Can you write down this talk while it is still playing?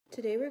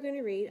Today we're going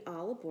to read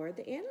All Aboard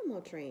the Animal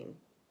Train.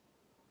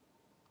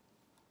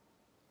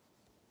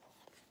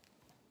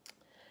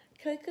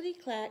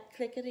 Clickety-clack,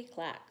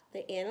 clickety-clack,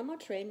 the animal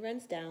train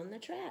runs down the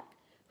track.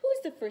 Who's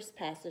the first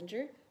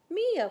passenger?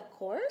 Me, of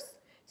course.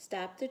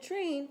 Stop the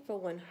train for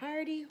one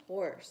hardy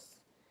horse.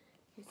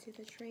 You see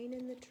the train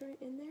in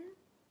there?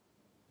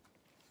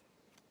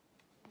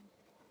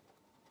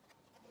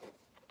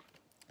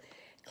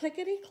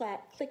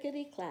 Clickety-clack,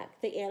 clickety-clack,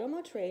 the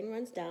animal train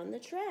runs down the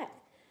track.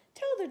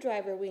 Tell the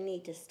driver we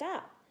need to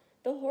stop.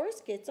 The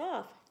horse gets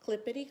off,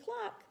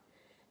 clippity-clock.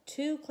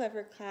 Two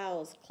clever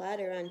cows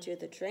clatter onto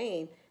the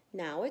train.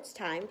 Now it's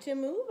time to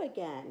move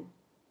again.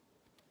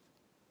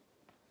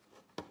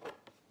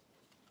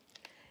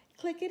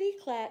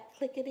 Clickety-clack,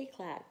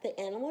 clickety-clack, the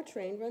animal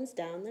train runs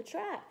down the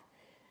track.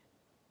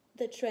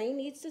 The train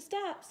needs to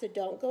stop, so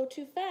don't go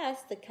too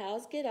fast. The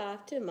cows get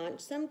off to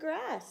munch some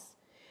grass.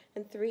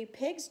 And three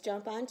pigs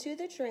jump onto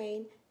the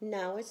train.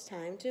 Now it's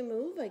time to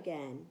move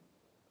again.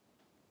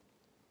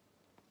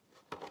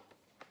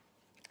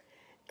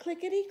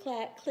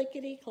 Clickety-clack,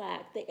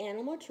 clickety-clack, the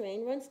animal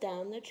train runs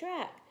down the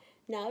track.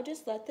 Now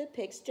just let the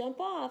pigs jump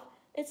off.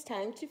 It's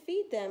time to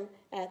feed them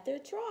at their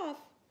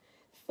trough.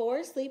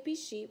 Four sleepy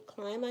sheep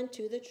climb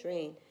onto the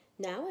train.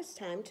 Now it's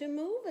time to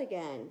move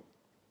again.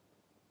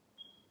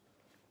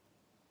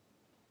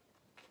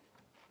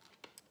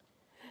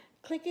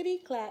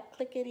 Clickety-clack,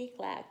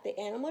 clickety-clack, the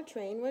animal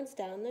train runs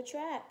down the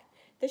track.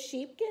 The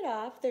sheep get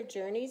off, their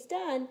journey's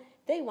done.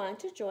 They want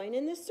to join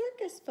in the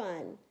circus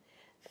fun.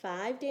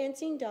 Five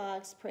dancing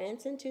dogs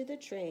prance into the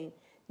train.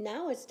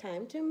 Now it's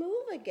time to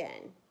move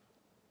again.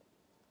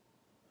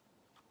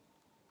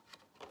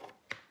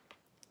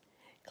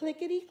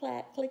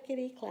 Clickety-clack,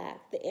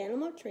 clickety-clack, the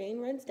animal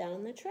train runs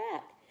down the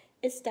track.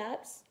 It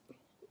stops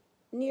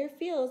near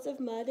fields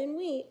of mud and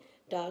wheat.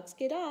 Dogs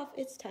get off,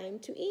 it's time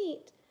to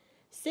eat.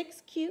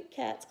 Six cute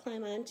cats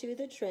climb onto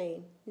the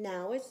train.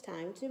 Now it's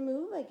time to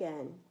move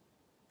again.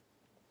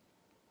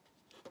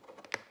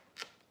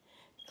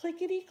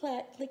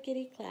 Clickety-clack,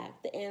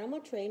 clickety-clack, the animal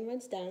train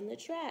runs down the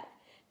track.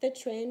 The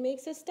train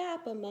makes a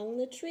stop among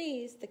the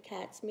trees. The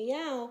cats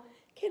meow.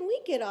 Can we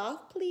get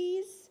off,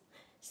 please?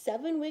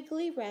 Seven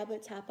wiggly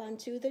rabbits hop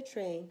onto the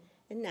train,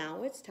 and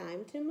now it's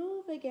time to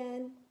move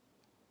again.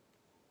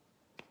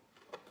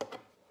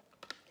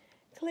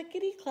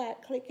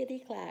 Clickety-clack,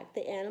 clickety-clack,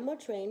 the animal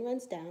train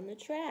runs down the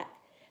track.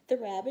 The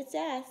rabbits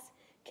ask,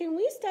 can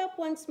we stop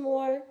once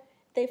more?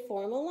 They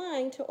form a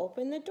line to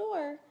open the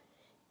door.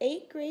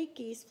 8 gray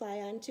geese fly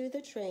onto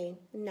the train.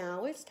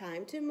 Now it's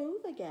time to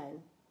move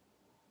again.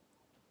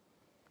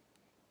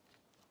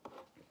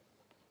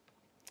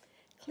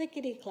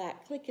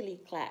 Clickety-clack,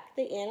 clickety-clack,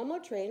 the animal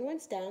train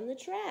runs down the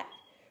track.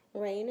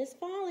 Rain is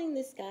falling,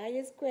 the sky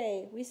is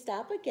gray. We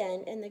stop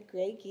again and the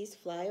gray geese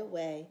fly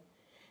away.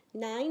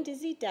 9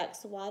 dizzy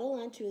ducks waddle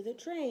onto the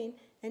train,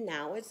 and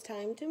now it's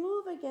time to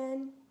move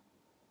again.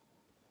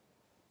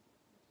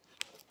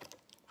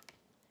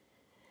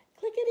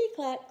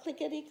 Clickety-clack,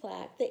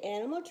 clickety-clack, the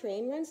animal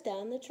train runs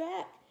down the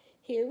track.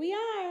 Here we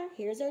are,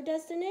 here's our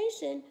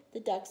destination. The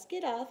ducks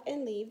get off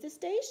and leave the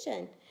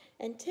station.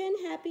 And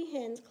 10 happy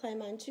hens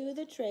climb onto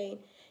the train,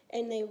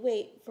 and they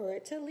wait for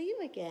it to leave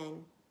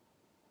again.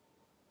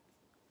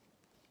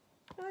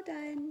 All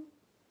done.